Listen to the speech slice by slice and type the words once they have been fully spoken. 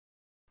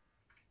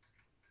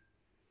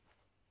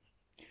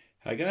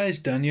Hi guys,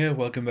 Dan here.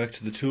 Welcome back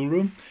to the tool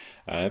room.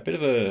 A bit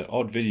of an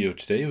odd video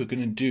today. We're going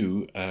to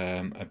do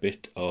a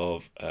bit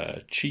of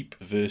cheap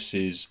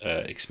versus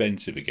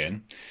expensive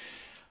again.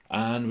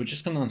 And we're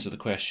just going to answer the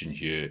question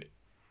here.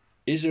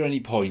 Is there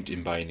any point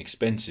in buying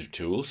expensive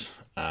tools?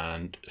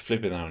 And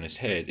flipping that on its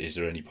head, is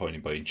there any point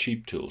in buying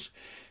cheap tools?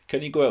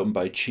 Can you go out and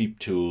buy cheap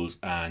tools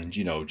and,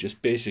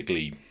 just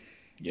basically,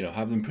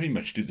 have them pretty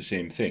much do the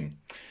same thing?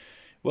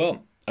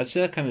 Well, I'd say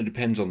that kind of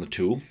depends on the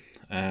tool.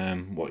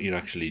 What you're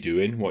actually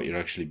doing, what you're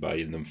actually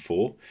buying them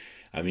for.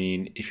 I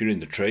mean, if you're in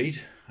the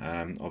trade,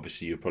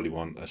 obviously you probably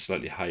want a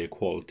slightly higher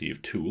quality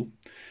of tool.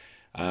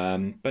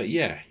 But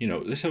yeah,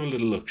 let's have a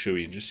little look, shall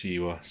we, and just see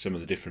what some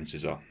of the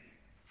differences are.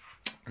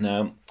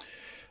 Now,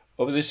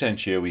 over this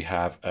end here, we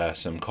have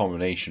some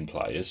combination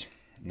pliers.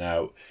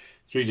 Now,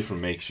 three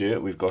different makes here.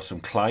 We've got some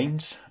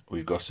Kleins,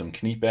 we've got some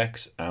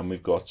Knipex, and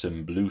we've got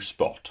some Blue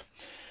Spot.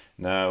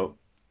 Now,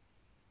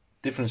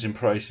 difference in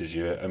prices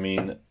here. I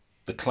mean,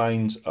 the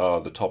Kleins are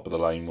the top of the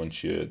line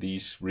once you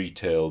these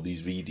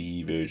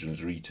VDE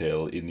versions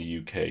retail in the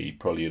UK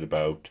probably at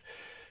about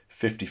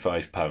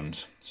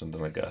 £55, something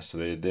like that. So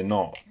they're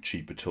not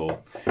cheap at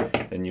all.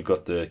 Then you've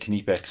got the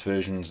Knipex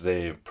versions,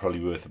 they're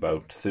probably worth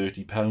about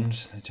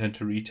 £30, they tend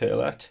to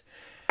retail at.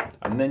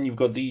 And then you've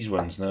got these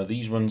ones. Now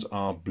these ones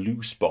are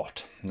Blue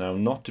Spot. Now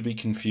not to be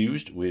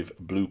confused with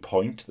Blue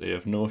Point, they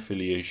have no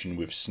affiliation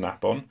with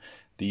Snap-on.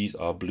 These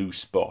are Blue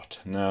Spot.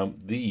 Now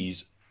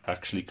these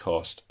actually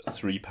cost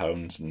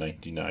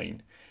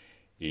 £3.99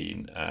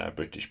 in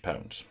British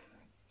pounds.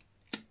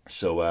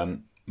 So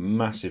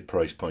massive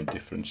price point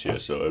difference here.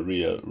 So a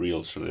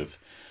real sort of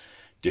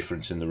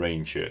difference in the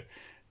range here.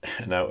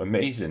 Now,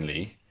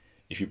 amazingly,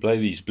 if you buy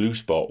these Blue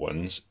Spot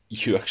ones,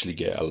 you actually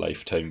get a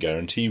lifetime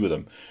guarantee with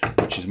them,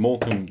 which is more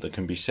than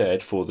can be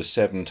said for the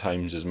 7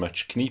 times as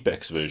much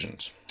Knipex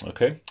versions.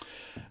 Okay,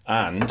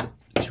 and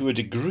to a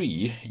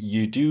degree,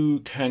 you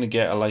do kind of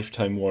get a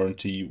lifetime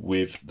warranty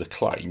with the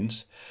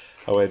Kleins.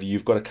 However,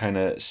 you've got to kind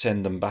of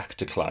send them back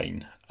to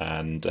Klein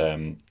and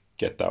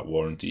get that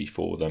warranty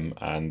for them,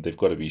 and they've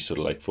got to be sort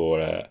of like for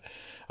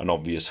an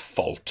obvious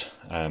fault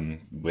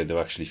where they've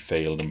actually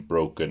failed and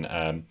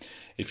broken.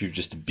 If you've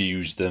just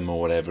abused them or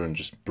whatever and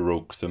just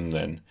broke them,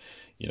 then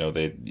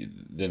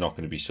they're not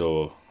going to be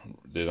so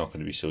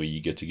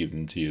eager to give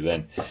them to you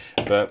then.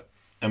 But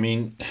I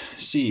mean,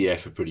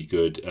 CEF are pretty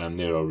good.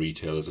 They're our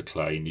retailers a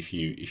Klein. If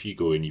you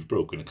go in, you've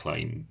broken a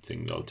Klein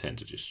thing, they'll tend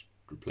to just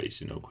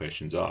replace it, no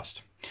questions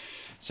asked.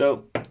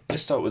 So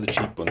let's start with the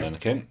cheap one then,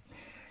 okay?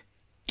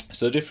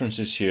 So the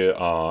differences here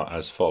are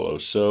as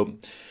follows. So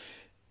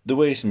the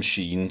way it's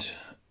machined,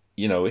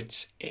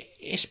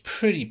 it's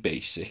pretty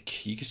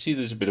basic. You can see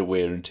there's a bit of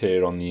wear and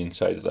tear on the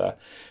inside of that.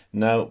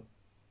 Now,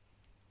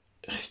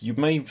 you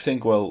may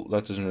think, well,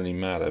 that doesn't really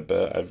matter,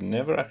 but I've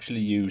never actually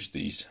used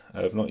these.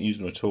 I've not used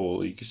them at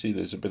all. You can see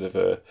there's a bit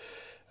of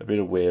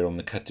wear on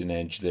the cutting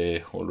edge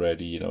there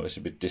already. It's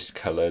a bit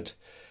discoloured.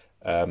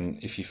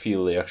 If you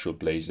feel the actual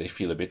blades, they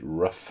feel a bit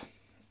rough.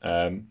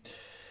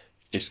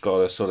 It's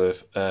got a sort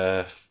of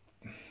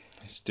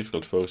it's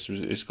difficult to focus.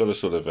 It's got a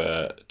sort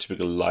of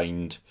typical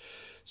lined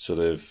sort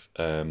of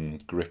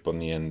grip on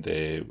the end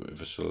there with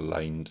a sort of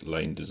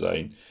lined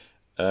design.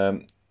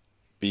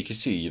 But you can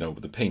see,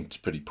 the paint's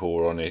pretty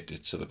poor on it.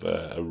 It's sort of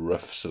a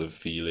rough sort of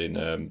feeling.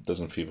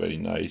 Doesn't feel very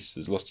nice.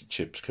 There's lots of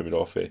chips coming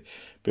off it.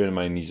 Bear in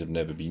mind, these have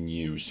never been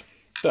used.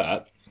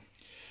 But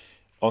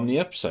on the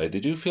upside, they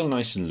do feel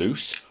nice and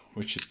loose,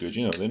 which is good.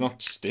 They're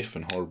not stiff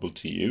and horrible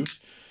to use.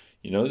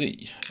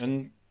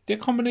 And they're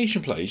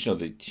combination pliers.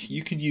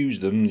 You can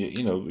use them.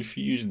 If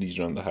you're using these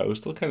around the house,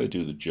 they'll kind of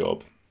do the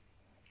job.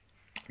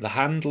 The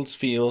handles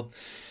feel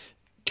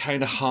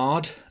kind of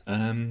hard.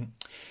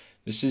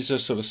 This is a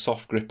sort of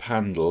soft grip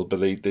handle, but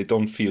they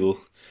don't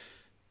feel.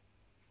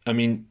 I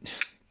mean,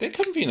 they're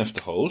comfy enough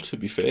to hold, to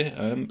be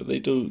fair. But they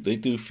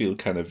do feel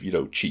kind of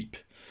cheap,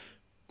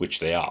 which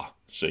they are.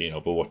 So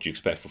but what do you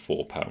expect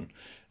for £4?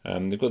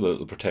 They've got the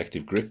little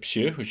protective grips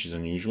here, which is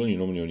unusual. You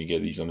normally only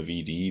get these on a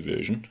VDE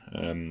version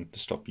to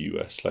stop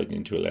you sliding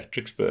into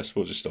electrics, but I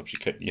suppose it stops you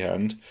cutting your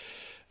hand.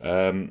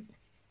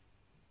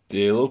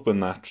 They'll open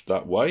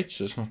that wide,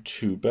 so it's not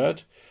too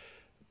bad.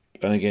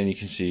 And again, you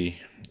can see,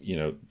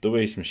 the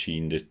way it's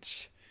machined,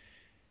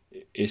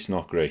 it's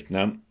not great.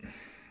 Now,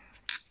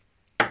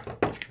 if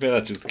you compare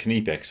that to the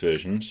Knipex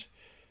versions,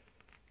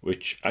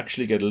 which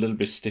actually get a little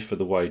bit stiffer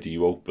the wider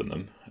you open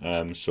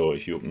them. So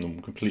if you open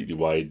them completely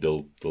wide,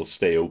 they'll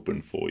stay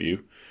open for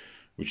you,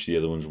 which the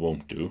other ones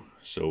won't do.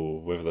 So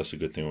whether that's a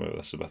good thing or whether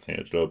that's a bad thing,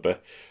 I don't know.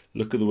 But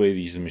look at the way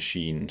these are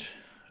machined.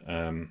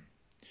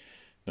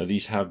 Now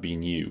these have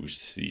been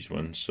used, these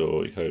ones,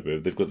 so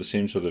they've got the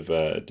same sort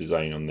of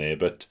design on there,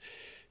 but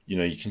you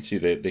can see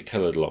they're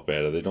coloured a lot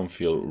better. They don't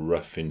feel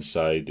rough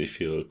inside. They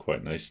feel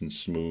quite nice and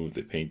smooth.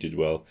 They're painted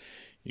well.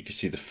 You can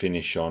see the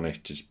finish on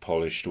it is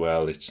polished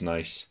well. It's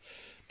nice.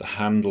 The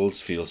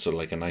handles feel sort of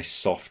like a nice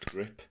soft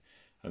grip.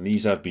 And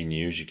these have been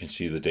used. You can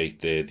see the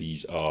date there.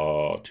 These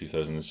are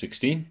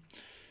 2016.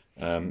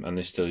 And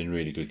they're still in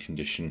really good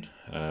condition.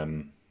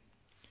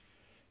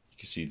 You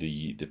can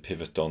see the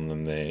pivot on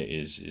them there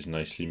is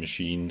nicely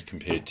machined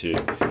compared to,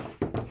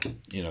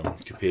 you know,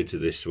 compared to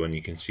this one.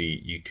 You can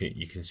see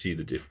see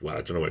the diff. Well,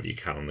 I don't know whether you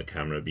can on the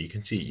camera, but you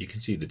can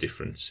see the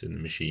difference in the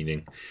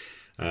machining.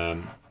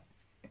 And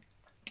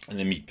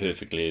they meet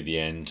perfectly at the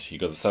end.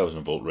 You've got the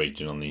 1000-volt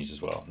rating on these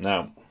as well.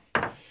 Now,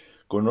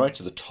 going right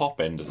to the top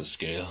end of the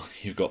scale,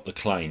 you've got the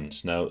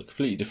Kleins. Now, a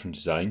completely different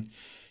design.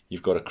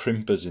 You've got a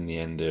crimpers in the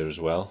end there as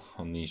well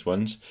on these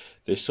ones.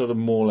 They're sort of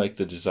more like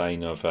the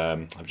design of,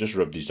 I've just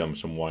rubbed these down with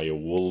some wire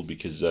wool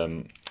because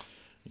you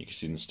can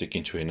see them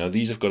sticking to it. Now,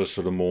 these have got a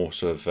sort of more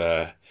sort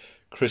of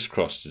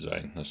crisscross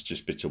design. That's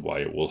just bits of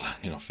wire wool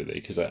hanging off of there,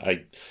 because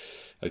I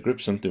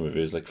gripped something with it,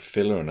 it was like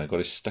filler, and I got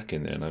it stuck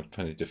in there, and I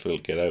find it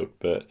difficult to get out.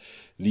 But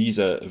these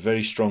are a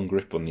very strong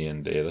grip on the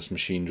end there. That's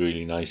machined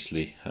really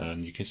nicely,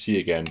 and you can see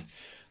again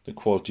the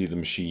quality of the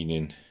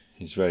machining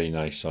is very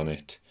nice on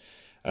it.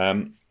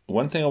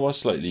 One thing I was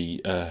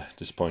slightly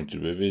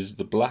disappointed with is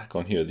the black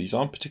on here. These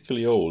aren't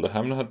particularly old. I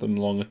haven't had them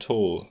long at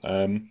all.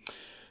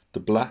 The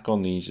black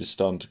on these is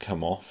starting to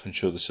come off and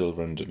show the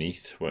silver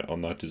underneath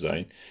on that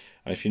design.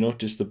 And if you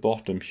notice the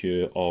bottom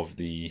here of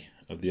the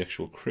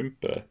actual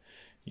crimper,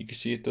 you can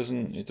see it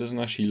doesn't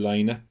actually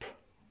line up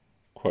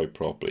quite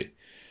properly,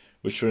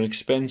 which for an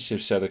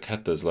expensive set of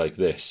cutters like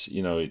this,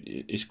 you know,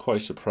 it's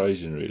quite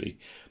surprising really.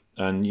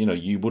 And you know,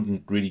 you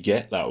wouldn't really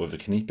get that with a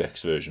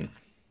Knipex version.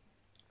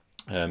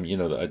 You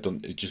know, that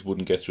it just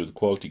wouldn't get through the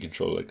quality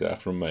control like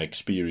that from my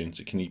experience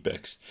at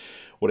Knipex.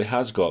 What it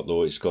has got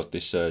though, it's got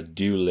this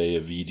dual layer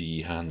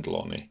VDE handle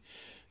on it.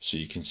 So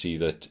you can see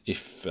that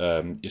if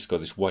it's got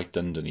this white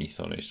underneath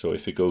on it, so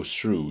if it goes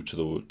through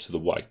to the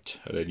white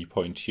at any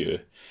point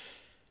here,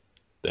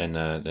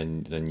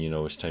 then you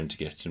know it's time to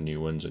get some new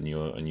ones, and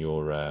your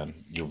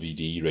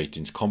VDE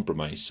rating's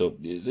compromised. So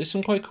there's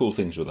some quite cool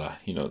things with that.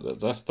 You know,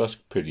 that's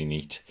pretty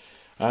neat.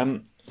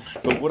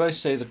 But would I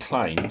say the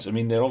Kleins? I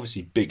mean, they're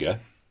obviously bigger,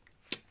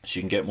 so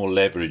you can get more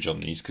leverage on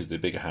these because they're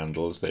bigger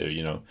handles. They're,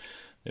 you know,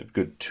 they're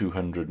good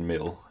 200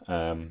 mil,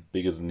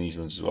 bigger than these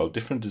ones as well.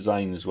 Different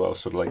design as well,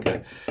 sort of like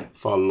a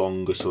far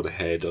longer sort of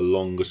head, a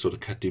longer sort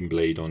of cutting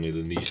blade on it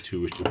than these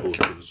two, which are both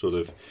with a sort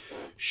of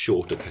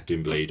shorter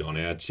cutting blade on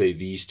it. I'd say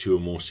these two are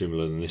more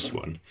similar than this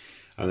one,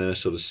 and then a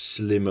sort of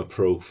slimmer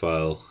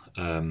profile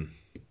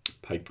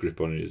pipe grip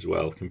on it as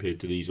well compared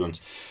to these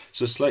ones.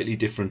 So slightly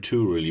different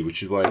tool really,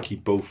 which is why I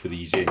keep both of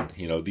these in.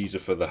 You know, these are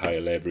for the higher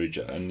leverage,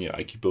 and yeah,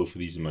 I keep both of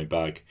these in my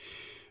bag,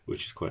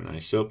 which is quite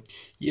nice. So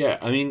yeah,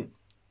 I mean,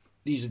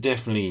 these are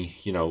definitely,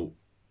 you know,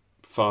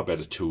 far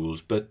better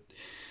tools, but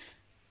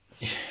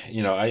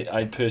you know,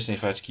 I'd personally,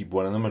 if I had to keep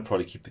one of them, I'd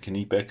probably keep the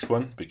Knipex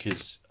one,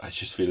 because I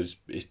just feel it's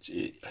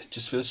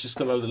just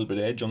got a little bit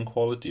of edge on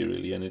quality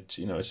really, and it's,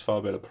 you know, it's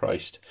far better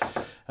priced.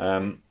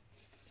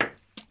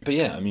 But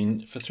yeah, I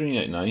mean, for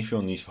 $3.99, if you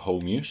want these for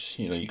home use,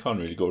 you know, you can't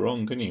really go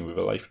wrong, can you, with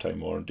a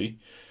lifetime warranty,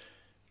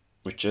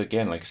 which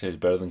again, like I said, is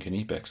better than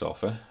Knipex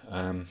offer.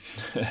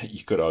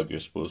 You could argue, I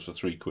suppose, for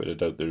 £3, I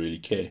doubt they really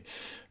care,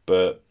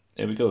 but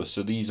there we go.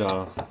 So these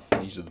are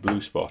the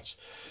blue spots.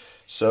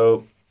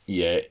 So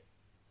yeah,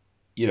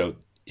 you know,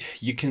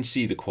 you can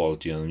see the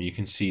quality on them, you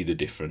can see the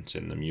difference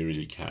in them, you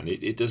really can.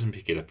 It doesn't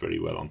pick it up very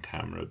well on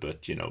camera,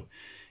 but you know,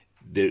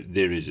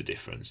 there is a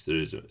difference. There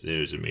is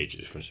a major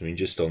difference. I mean,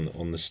 just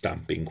on the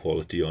stamping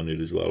quality on it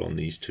as well on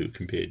these two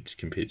compared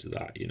to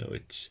that, you know,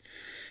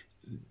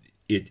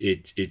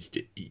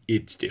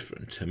 it's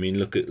different. I mean,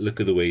 look at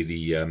the way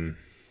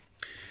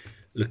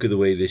look at the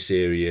way this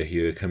area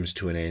here comes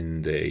to an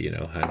end there, you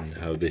know, and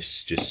how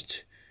this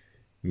just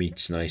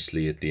meets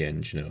nicely at the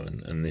end, you know,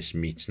 and this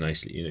meets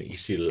nicely, you know, you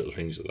see the little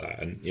things like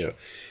that, and you know,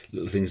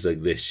 little things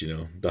like this, you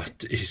know,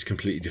 that is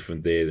completely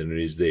different there than it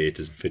is there. It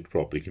doesn't fit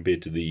properly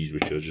compared to these,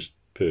 which are just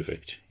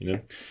perfect, you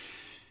know.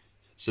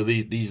 So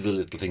these are the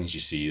little things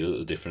you see, the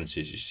little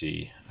differences you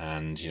see,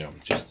 and you know,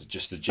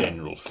 just the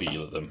general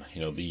feel of them.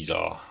 You know, these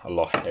are a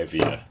lot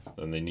heavier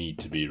than they need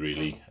to be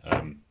really.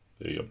 There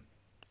you go.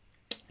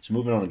 So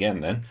moving on again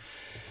then.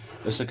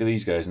 Let's look at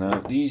these guys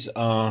now. These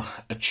are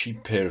a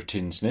cheap pair of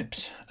tin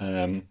snips,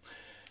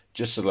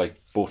 just sort of like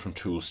bought from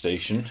Tool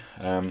Station.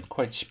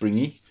 Quite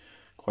springy,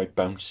 quite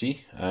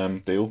bouncy.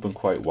 They open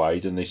quite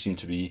wide, and they seem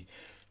to be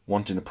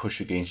wanting to push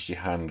against your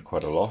hand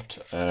quite a lot.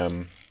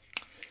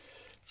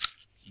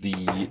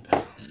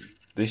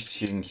 This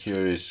thing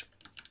here is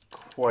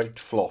quite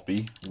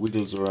floppy,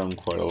 wiggles around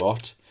quite a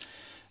lot,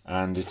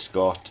 and it's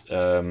got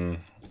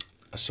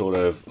a sort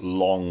of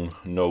long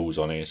nose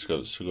on it. It's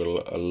got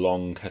a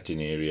long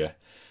cutting area.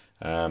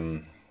 We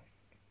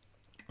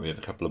have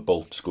a couple of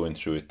bolts going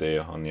through it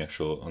there on the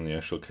actual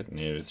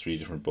cutting area. 3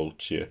 different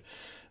bolts here.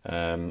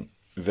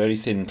 Very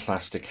thin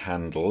plastic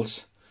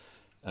handles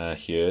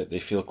here. They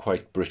feel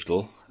quite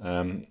brittle.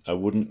 I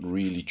wouldn't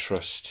really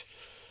trust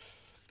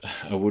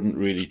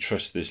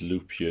this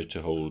loop here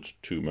to hold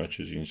too much,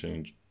 as you can see. I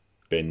can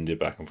bend it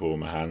back and forth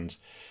with my hands.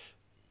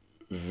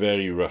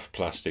 very rough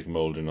plastic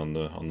moulding on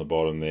the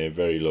bottom there,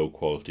 very low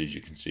quality as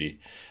you can see.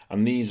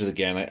 And these are,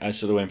 again, I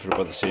sort of went for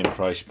about the same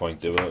price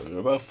point. They were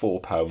about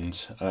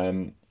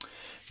 £4.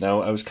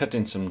 Now, I was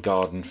cutting some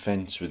garden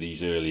fence with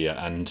these earlier,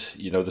 and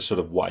you know, the sort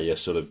of wire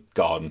sort of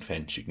garden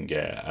fence you can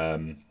get,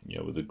 you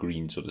know, with the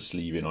green sort of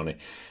sleeving on it.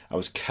 I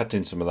was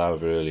cutting some of that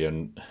over earlier,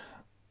 and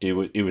it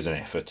was an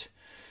effort.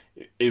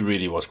 It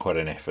really was quite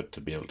an effort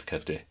to be able to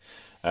cut it.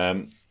 I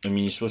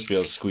mean, you're supposed to be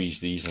able to squeeze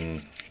these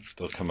and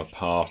they'll come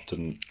apart,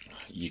 and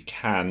you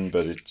can,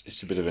 but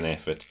it's a bit of an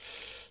effort.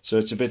 So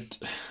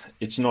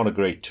it's not a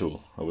great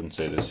tool. I wouldn't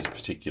say this is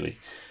particularly.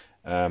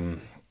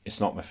 It's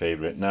not my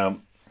favourite.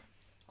 Now,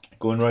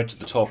 going right to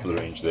the top of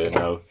the range there,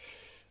 now,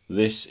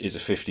 this is a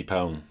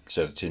 £50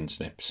 set of tin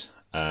snips.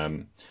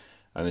 And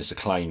it's a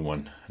Klein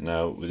one.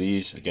 Now, with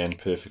these, again,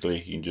 perfectly,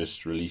 you can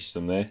just release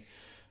them there,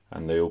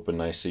 and they open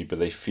nicely, but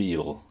they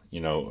feel, you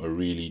know, a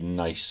really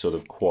nice sort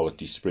of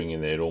quality spring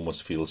in there. It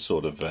almost feels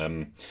sort of,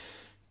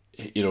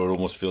 you know, it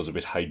almost feels a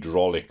bit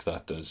hydraulic,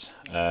 that does.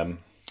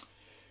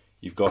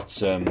 You've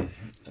got,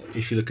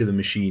 if you look at the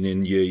machine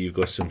in here, you've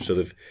got some sort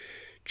of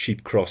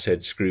cheap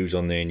crosshead screws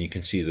on there, and you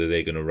can see that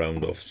they're going to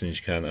round off as soon as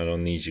you can. And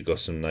on these, you've got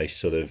some nice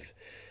sort of,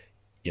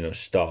 you know,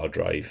 star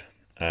drive.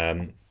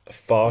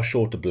 Far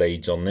shorter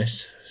blades on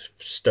this,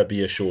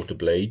 stubbier, shorter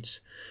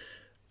blades.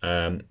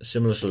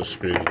 Similar sort of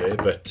screw there,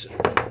 but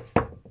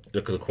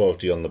look at the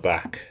quality on the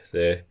back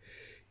there.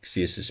 You can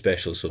see it's a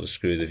special sort of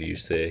screw they've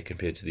used there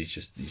compared to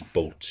these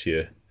bolts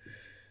here.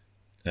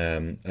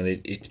 And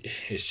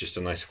it's just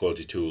a nice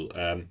quality tool.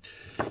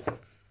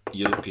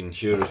 You look in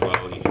here as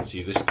well, you can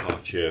see this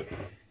part here.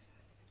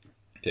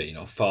 They're, you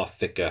know, far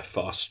thicker,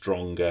 far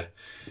stronger,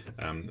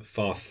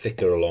 far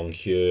thicker along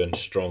here, and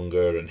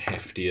stronger and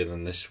heftier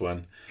than this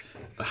one.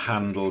 The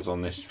handles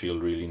on this feel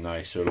really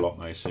nice. They're a lot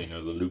nicer. You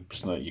know, the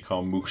loops, you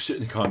can't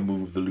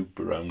move the loop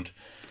around,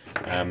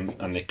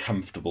 and they're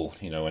comfortable.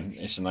 You know, and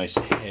it's a nice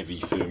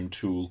heavy, firm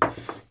tool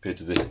compared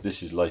to this.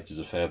 This is light as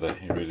a feather.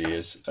 It really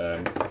is.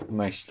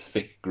 Nice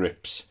thick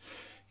grips.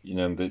 You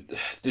know,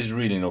 there's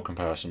really no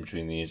comparison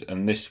between these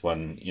and this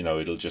one. You know,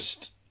 it'll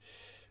just,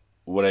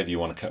 whatever you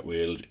want to cut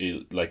with,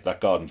 it'll like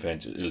that garden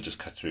fence, it'll just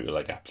cut through it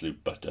like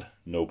absolute butter.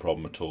 No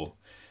problem at all.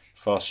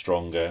 Far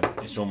stronger.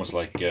 It's almost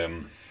like,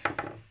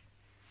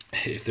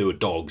 if there were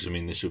dogs, I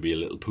mean, this would be a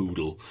little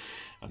poodle,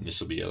 and this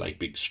will be a like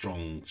big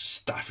strong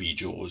Staffy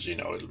jaws. You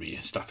know, it'll be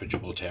a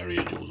Staffordshire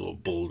Terrier jaws or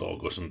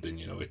bulldog or something.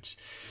 You know, it's,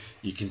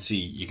 you can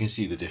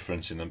see the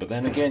difference in them. But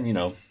then again, you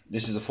know,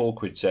 this is a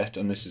 £4 set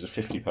and this is a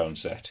 £50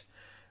 set.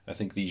 I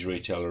think these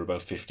retail are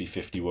about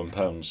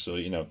 £51. So,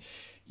 you know,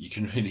 you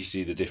can really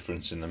see the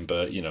difference in them.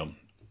 But, you know,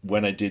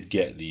 when I did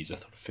get these, I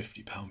thought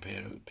 £50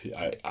 pair.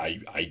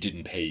 I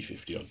didn't pay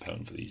 £50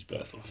 odd for these, but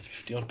I thought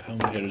 £50 odd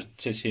pair of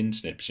tin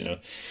snips, you know.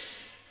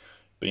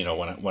 But, you know,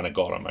 when I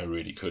got them, I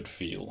really could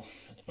feel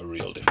a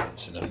real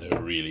difference in them. They're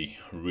a really,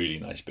 really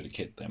nice bit of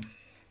kit, them.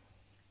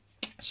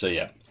 So,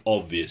 yeah,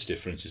 obvious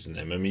differences in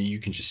them. I mean, you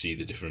can just see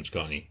the difference,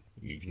 can't you?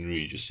 You can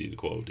really just see the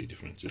quality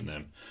difference in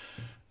them.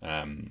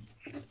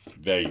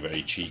 Very,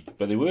 very cheap,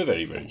 but they were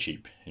very, very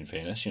cheap, in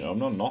fairness. You know, I'm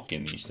not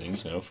knocking these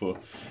things, you know, for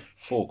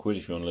 £4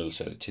 if you want a little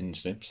set of tin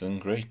snips, then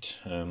great.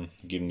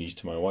 Giving these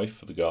to my wife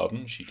for the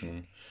garden. She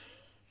can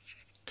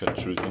cut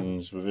through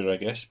things with it, I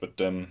guess, but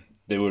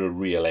they were a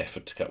real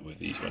effort to cut with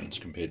these ones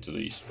compared to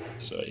these.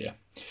 So, yeah.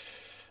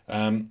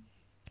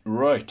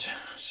 Right,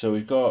 so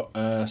we've got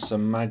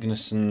some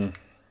Magnusson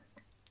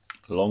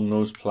long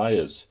nose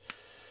pliers.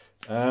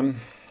 And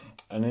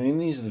I mean,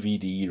 these are the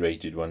VDE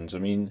rated ones. I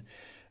mean,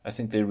 I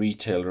think they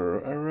retail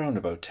around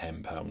about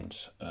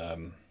 £10.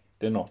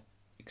 They're not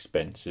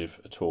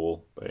expensive at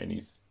all by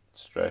any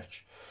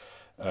stretch.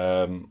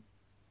 You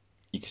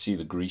can see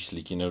the grease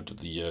leaking out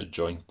of the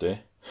joint there.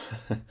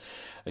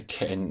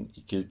 Again,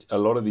 a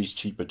lot of these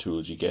cheaper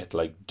tools, you get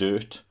like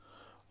dirt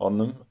on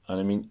them, and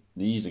I mean,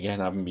 these again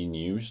haven't been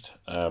used.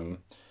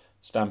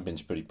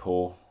 Stamping's pretty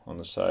poor on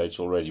the sides,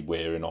 already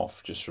wearing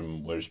off just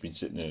from where it's been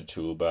sitting in a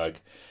tool bag,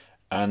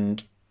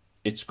 and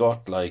it's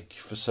got, like,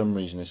 for some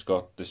reason, it's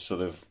got this sort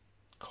of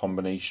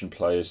combination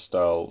pliers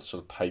style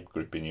sort of pipe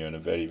grip in here, and a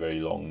very, very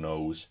long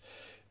nose.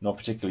 Not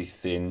particularly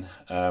thin,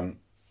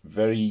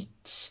 very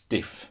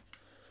stiff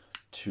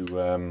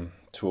to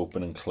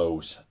open and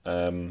close.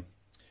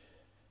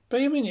 But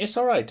I mean, it's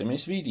alright. I mean,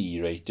 it's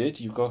VDE rated.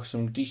 You've got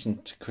some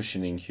decent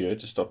cushioning here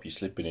to stop you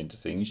slipping into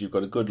things. You've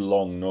got a good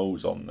long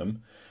nose on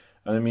them.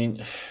 And I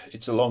mean,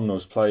 it's a long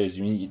nose pliers.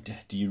 I mean,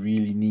 do you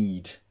really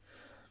need,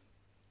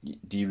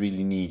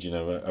 you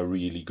know, a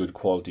really good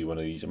quality one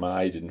of these? I mean,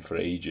 I didn't for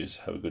ages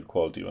have a good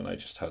quality one. I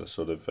just had a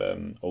sort of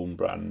own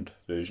brand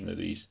version of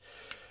these.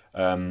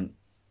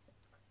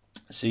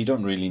 So you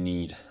don't really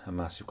need a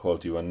massive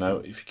quality one. Now,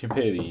 if you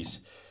compare these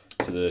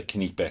to the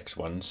Knipex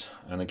ones,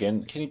 and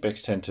again,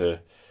 Knipex tend to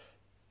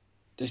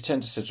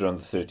sit around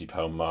the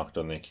 £30 mark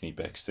on their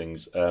Knipex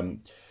things.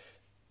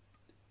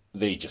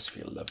 They just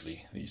feel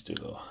lovely, these do,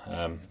 though.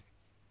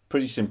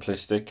 Pretty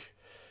simplistic.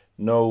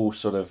 No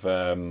sort of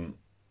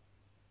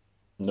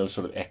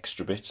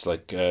extra bits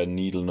like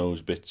needle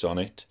nose bits on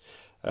it.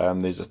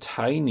 There's a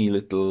tiny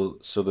little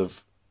sort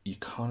of, you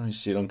can't really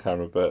see it on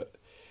camera, but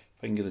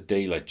if I can get the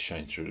daylight to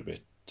shine through it a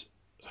bit,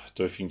 I don't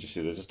know if you can just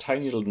see, there's a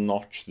tiny little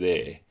notch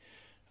there,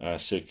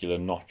 circular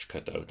notch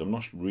cut out. I'm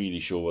not really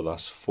sure what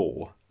that's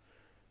for.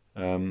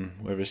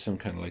 Whether it's some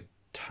kind of like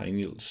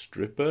tiny little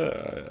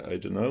stripper, I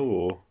don't know,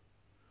 or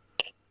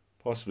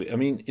possibly. I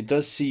mean, it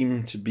does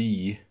seem to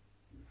be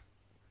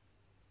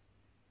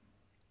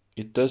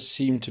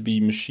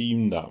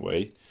machined that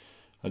way.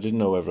 I didn't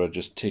know whether I'd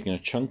just taken a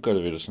chunk out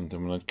of it or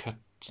something when I'd cut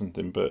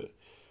something, but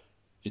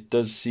it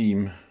does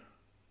seem,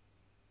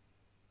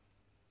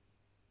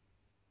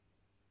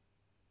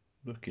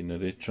 looking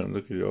at it, trying to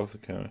look at it off the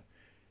camera,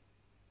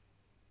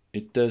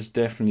 it does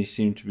definitely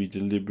seem to be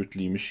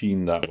deliberately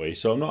machined that way.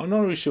 So I'm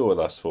not really sure what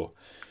that's for,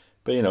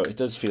 but you know, it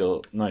does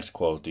feel nice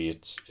quality.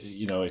 It's,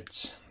 you know,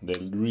 they're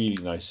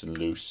really nice and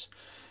loose.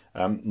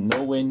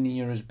 Nowhere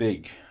near as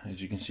big,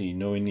 as you can see,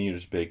 nowhere near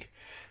as big,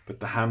 but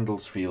the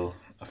handles feel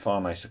a far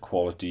nicer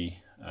quality.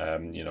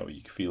 You know,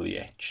 you can feel the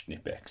etched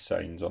Knipex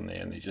signs on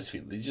there, and they just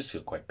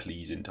feel quite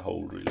pleasing to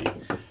hold, really.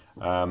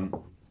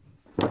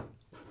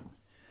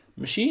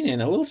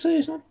 Machining, I will say,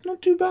 is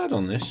not too bad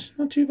on this,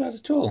 not too bad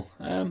at all.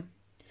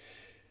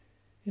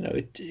 You know,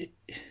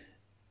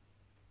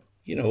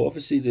 you know,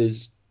 obviously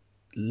there's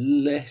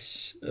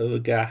less of a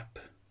gap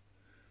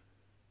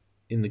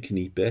in the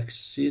Knipex.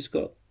 See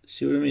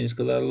what I mean? It's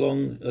got that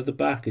long at the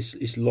back.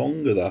 It's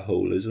longer, that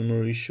hole is. I'm not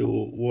really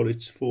sure what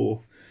it's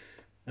for.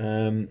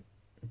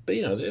 But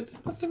you know, they're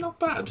not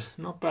bad.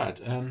 Not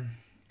bad.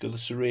 Got the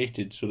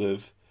serrated sort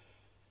of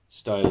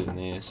style in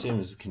there,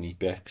 same as the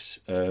Knipex.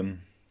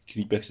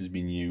 Knipex has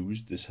been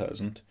used. This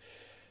hasn't.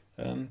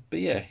 But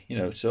yeah, you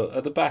know. So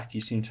at the back,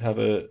 you seem to have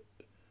a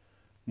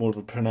more of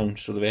a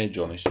pronounced sort of edge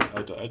on it.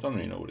 I don't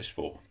really know what it's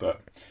for,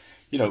 but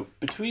you know,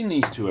 between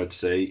these two, I'd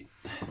say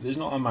there's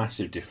not a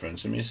massive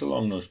difference. I mean, it's a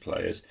long-nosed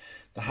pliers.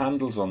 The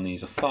handles on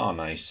these are far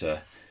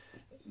nicer.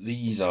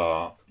 These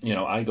are, you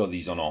know, I got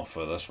these on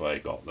offer, that's why I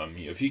got them.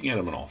 If you can get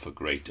them on offer,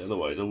 great.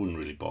 Otherwise, I wouldn't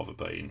really bother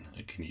buying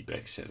a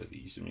Knipex set of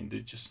these. I mean, they're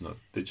just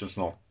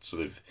not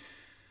sort of,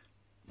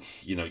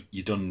 you know,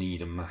 you don't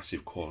need a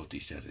massive quality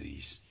set of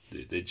these.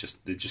 They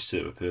just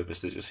serve a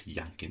purpose. They're just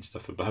yanking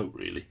stuff about,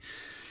 really.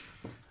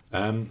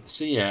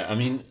 So yeah, I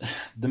mean,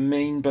 the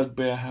main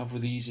bugbear I have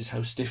with these is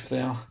how stiff they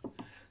are.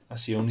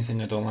 That's the only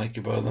thing I don't like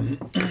about them.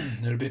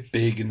 They're a bit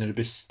big and they're a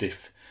bit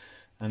stiff,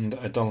 and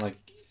I don't like.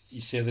 You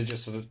see, they're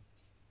just sort of,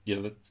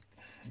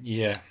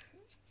 yeah.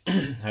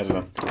 I don't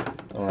know.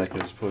 I don't like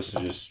it, as opposed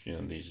to just, you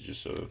know, these are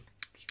just sort of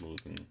smooth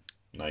and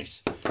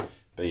nice.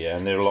 But yeah,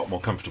 and they're a lot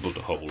more comfortable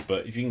to hold.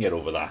 But if you can get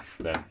over that,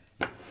 then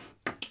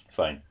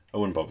fine. I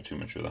wouldn't bother too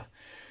much with that.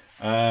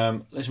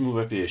 Let's move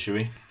up here, shall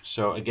we?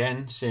 So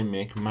again, same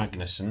make,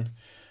 Magnusson.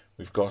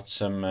 We've got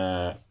some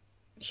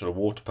sort of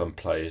water pump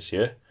pliers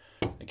here.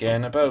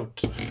 Again, about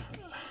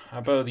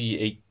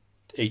the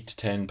eight to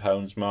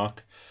 £10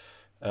 mark.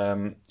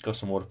 Got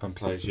some water pump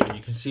pliers here.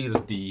 You can see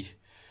that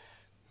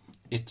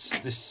it's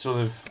this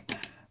sort of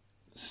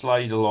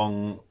slide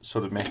along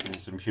sort of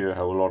mechanism here,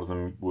 how a lot of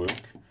them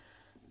work.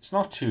 It's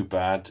not too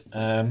bad.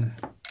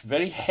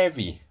 Very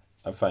heavy,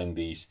 I find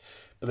these.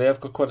 But they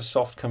have got quite a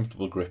soft,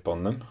 comfortable grip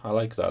on them. I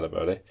like that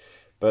about it.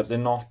 But they're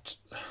not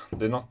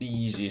the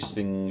easiest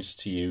things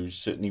to use,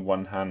 certainly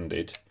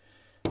one-handed.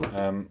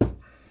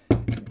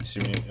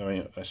 See, I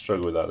mean, I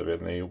struggle with that a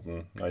bit, and they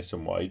open nice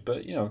and wide,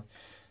 but you know,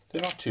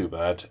 they're not too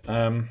bad.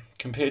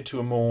 Compared to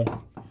a more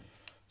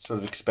sort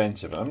of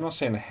expensive, I'm not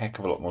saying a heck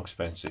of a lot more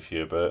expensive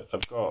here, but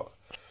I've got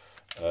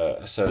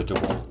a set of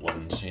DeWalt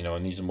ones, you know,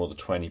 and these are more the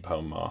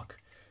 £20 mark.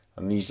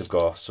 And these have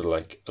got sort of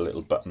like a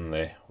little button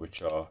there,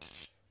 which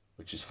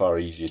is far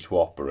easier to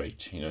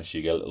operate, you know, so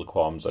you get little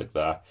qualms like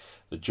that.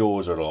 The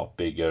jaws are a lot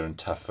bigger and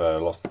tougher,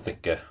 a lot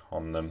thicker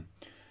on them,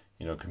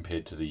 you know,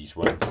 compared to these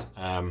ones.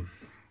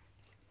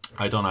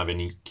 I don't have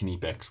any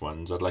Knipex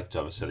ones. I'd like to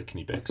have a set of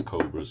Knipex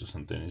Cobras or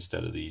something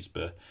instead of these,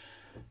 but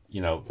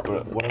you know,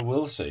 but what I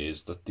will say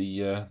is that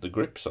the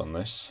grips on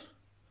this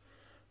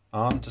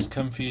aren't as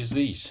comfy as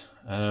these.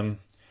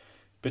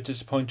 Bit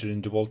disappointed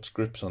in DeWalt's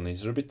grips on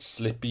these. They're a bit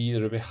slippy,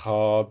 they're a bit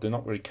hard, they're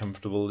not very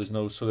comfortable. There's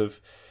no sort of,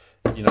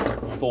 you know,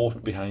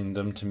 thought behind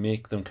them to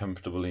make them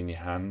comfortable in your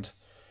hand.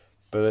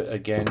 But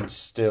again,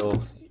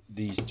 still,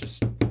 these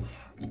just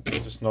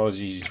not as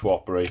easy to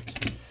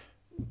operate.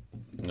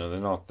 No,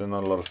 they're not a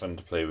lot of fun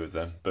to play with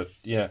them. But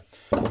yeah,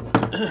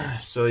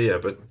 so yeah,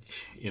 but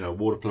you know,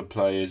 water plug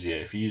pliers, yeah,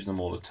 if you use them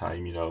all the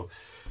time, you know,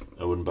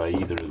 I wouldn't buy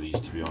either of these,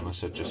 to be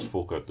honest. I'd just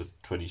fork out the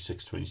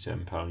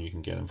 £26-27 you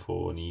can get them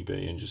for on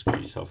eBay and just get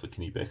yourself the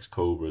Knipex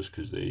Cobras,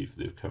 because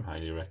they've come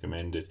highly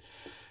recommended.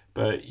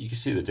 But you can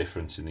see the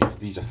difference in these.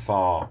 These are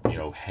far, you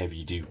know,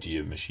 heavy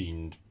duty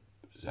machined.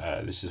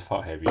 This is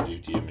far heavier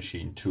duty a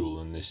machined tool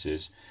than this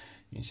is.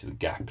 You can see the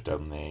gap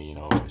down there, you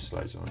know, it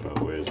slides on the boat.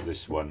 Whereas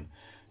this one,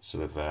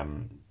 sort of,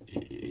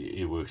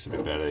 it works a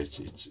bit better.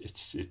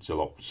 It's a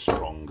lot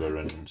stronger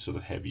and sort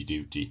of heavy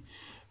duty.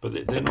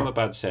 But they're not a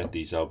bad set,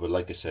 these are. But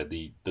like I said,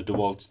 the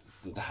DeWalt,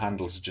 the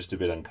handles are just a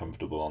bit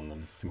uncomfortable on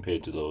them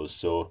compared to those.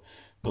 So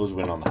those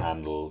win on the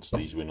handles,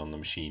 these win on the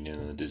machining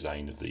and the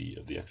design of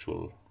the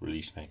actual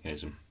release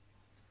mechanism.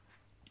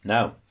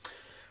 Now,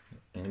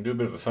 I'm going to do a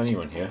bit of a funny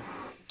one here.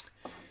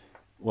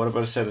 What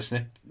about a set of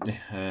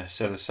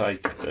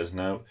side cutters?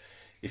 Now,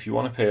 if you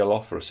want to pay a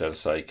lot for a set of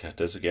side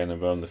cutters, again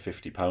around the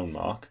 £50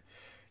 mark,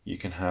 you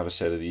can have a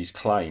set of these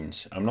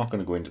Kleins. I'm not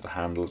going to go into the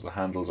handles. The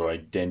handles are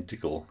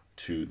identical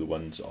to the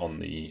ones on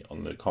the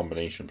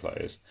combination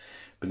pliers,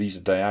 but these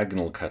are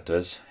diagonal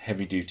cutters,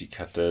 heavy duty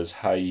cutters,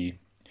 high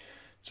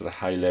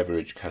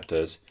leverage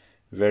cutters,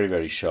 very,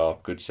 very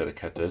sharp, good set of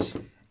cutters.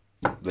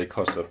 They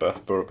cost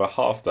about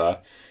half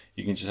that.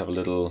 You can just have a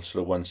little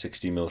sort of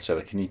 160mm set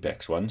of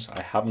Knipex ones.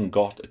 I haven't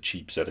got a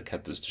cheap set of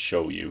cutters to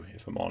show you,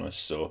 if I'm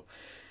honest, so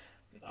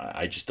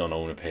I just don't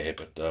own a pair,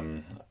 but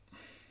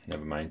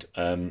never mind.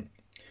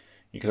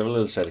 You can have a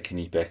little set of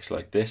Knipex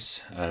like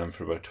this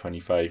for about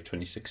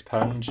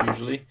 £25–26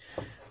 usually,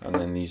 and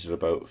then these are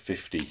about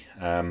 50.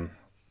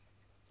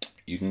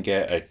 You can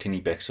get a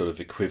Knipex sort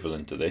of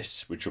equivalent to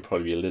this, which will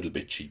probably be a little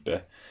bit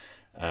cheaper.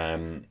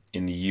 In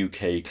the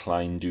UK,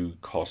 Klein do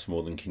cost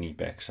more than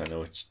Knipex. I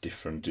know it's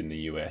different in the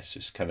US,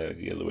 it's kind of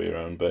the other way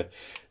around, but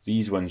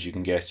these ones you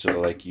can get sort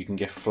of like, you can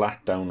get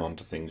flat down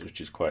onto things, which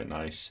is quite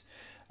nice,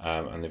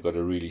 and they've got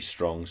a really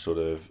strong sort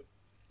of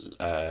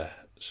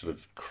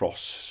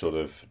cross sort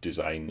of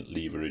design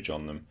leverage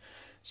on them.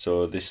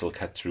 So this will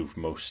cut through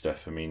most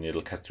stuff. I mean,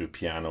 it'll cut through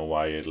piano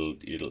wire.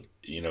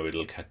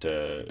 It'll cut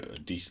a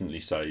decently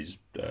sized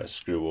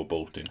screw or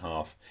bolt in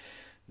half.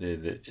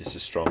 It's a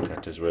strong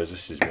cutters, whereas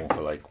this is more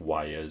for like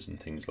wires and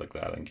things like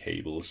that and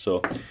cables.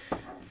 So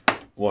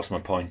what's my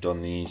point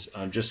on these?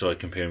 Just so I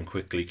compare them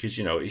quickly, because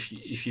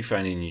if you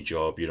find in your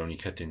job you're only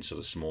cutting sort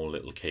of small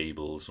little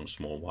cables and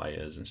small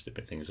wires and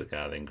stupid things like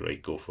that, then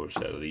great, go for a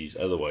set of these.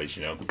 Otherwise,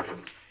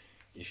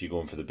 if you're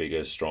going for the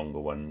bigger, stronger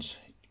ones,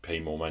 pay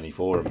more money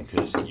for them,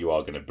 because you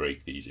are going to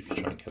break these if you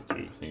try and cut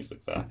through things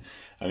like that.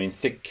 I mean,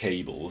 thick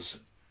cables,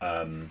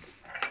 you're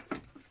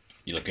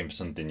looking for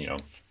something,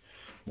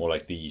 more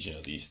like these,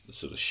 these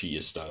sort of shear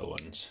style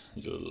ones.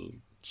 These are a little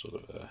sort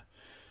of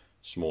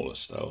smaller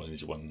style, and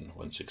these are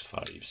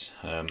 165s.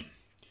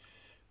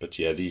 But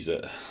yeah, these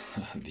are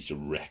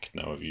wrecked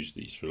now. I've used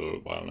these for a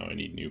little while now. I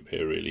need a new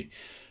pair really.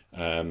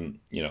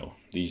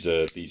 These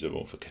are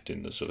more for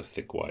cutting the sort of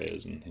thick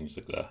wires and things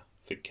like that,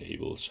 thick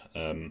cables.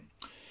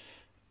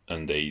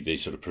 And they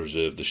sort of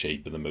preserve the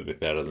shape of them a bit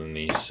better than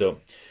these.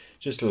 So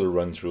just a little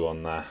run through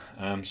on that.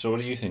 So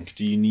what do you think?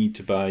 Do you need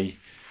to buy,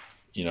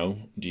 do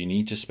you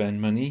need to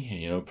spend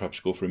money? Perhaps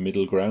go for a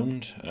middle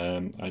ground?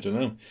 I don't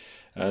know.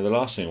 The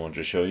last thing I wanted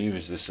to show you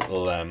is this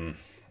little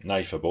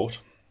knife I bought,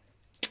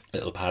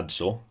 little pad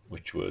saw,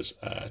 which was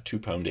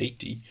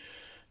 £2.80.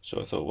 So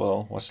I thought,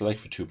 well, what's it like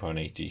for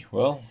 £2.80?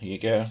 Well,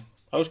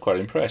 I was quite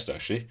impressed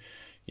actually.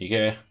 You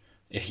get,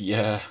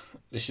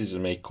 this is a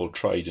make called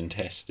Tried and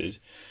Tested.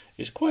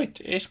 It's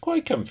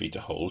quite comfy to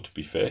hold, to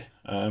be fair.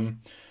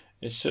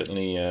 It's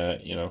certainly,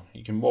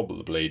 you can wobble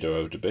the blade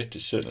out a bit.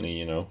 It's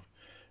certainly,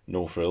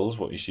 no frills.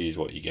 What you see is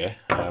what you get.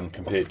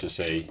 Compared to,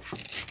 say,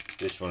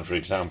 this one, for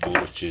example,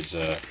 which is,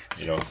 a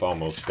far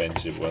more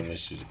expensive one.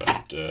 This is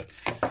about,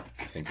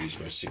 I think these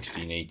were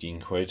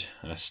 16–18 quid,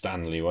 a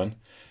Stanley one.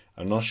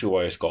 I'm not sure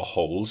why it's got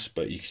holes,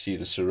 but you can see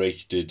the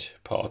serrated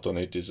part on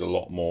it is a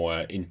lot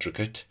more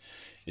intricate.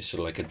 It's sort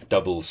of like a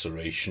double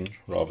serration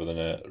rather than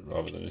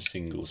a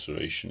single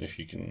serration. If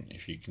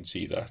you can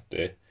see that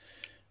there,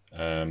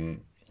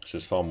 so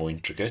it's far more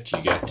intricate.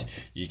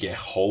 You get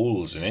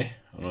holes in it.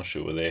 I'm not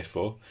sure what they're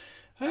for.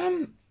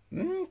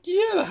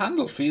 Yeah, the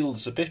handle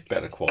feels a bit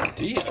better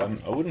quality.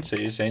 I wouldn't say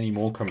it's any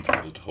more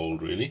comfortable to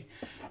hold really.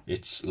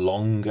 It's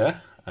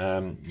longer.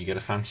 You get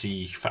a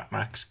fancy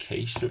Fatmax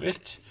case with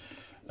it.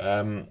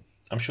 I'm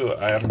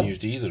sure I haven't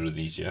used either of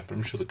these yet, but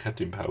I'm sure the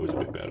cutting power is a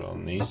bit better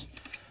on these.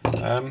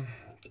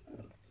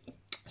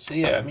 So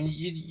yeah, I mean,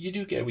 you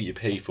do get what you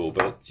pay for,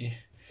 but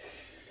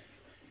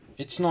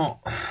it's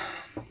not,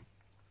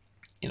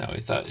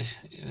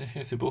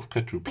 if they both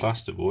cut through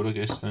plasterboard, I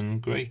guess, then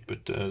great,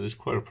 but there's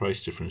quite a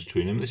price difference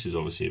between them. This is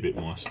obviously a bit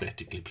more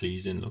aesthetically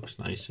pleasing, looks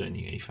nicer, and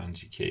you get a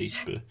fancy case,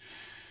 but,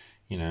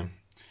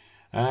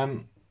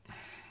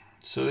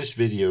 so this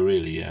video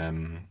really,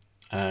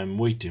 I'm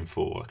waiting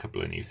for a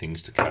couple of new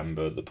things to come,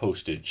 but the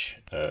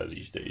postage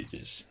these days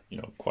is,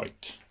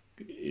 quite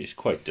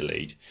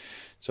delayed.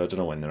 So I don't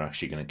know when they're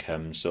actually going to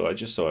come. So I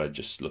just thought I'd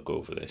just look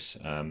over this.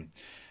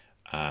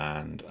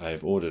 And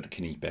I've ordered a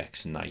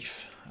Knipex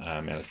knife,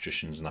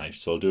 electrician's knife.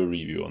 So I'll do a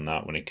review on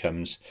that when it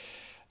comes.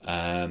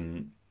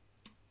 And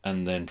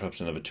then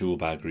perhaps another tool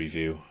bag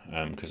review,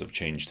 because I've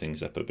changed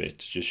things up a bit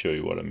to just show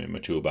you what I'm in my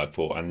tool bag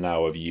for. And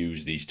now I've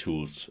used these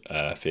tools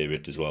a fair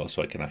bit as well,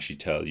 so I can actually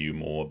tell you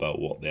more about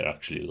what they're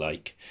actually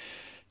like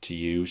to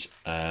use.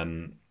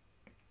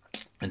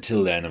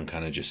 Until then, I'm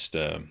kind of just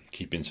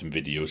keeping some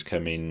videos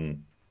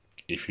coming.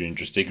 If you're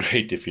interested,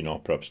 great. If you're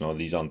not, perhaps not.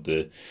 These aren't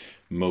the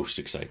most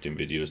exciting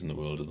videos in the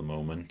world at the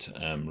moment,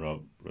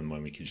 rather than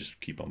when we can just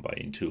keep on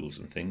buying tools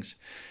and things.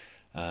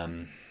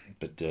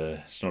 But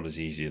it's not as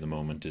easy at the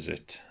moment, is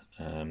it?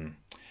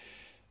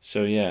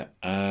 So yeah.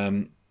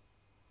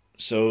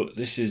 So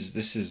this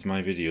is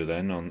my video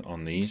then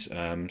on these.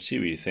 See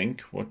what you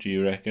think. What do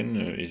you reckon?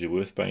 Is it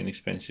worth buying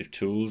expensive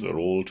tools? Are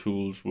all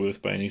tools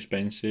worth buying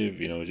expensive?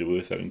 You know, is it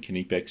worth having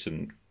Knipex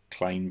and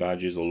Klein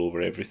badges all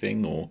over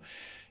everything, or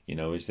you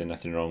know, is there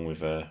nothing wrong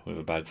with a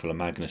bag full of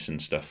Magnus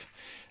and stuff?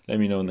 Let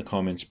me know in the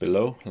comments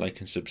below. Like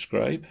and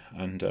subscribe,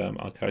 and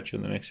I'll catch you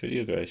in the next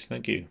video, guys.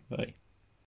 Thank you. Bye.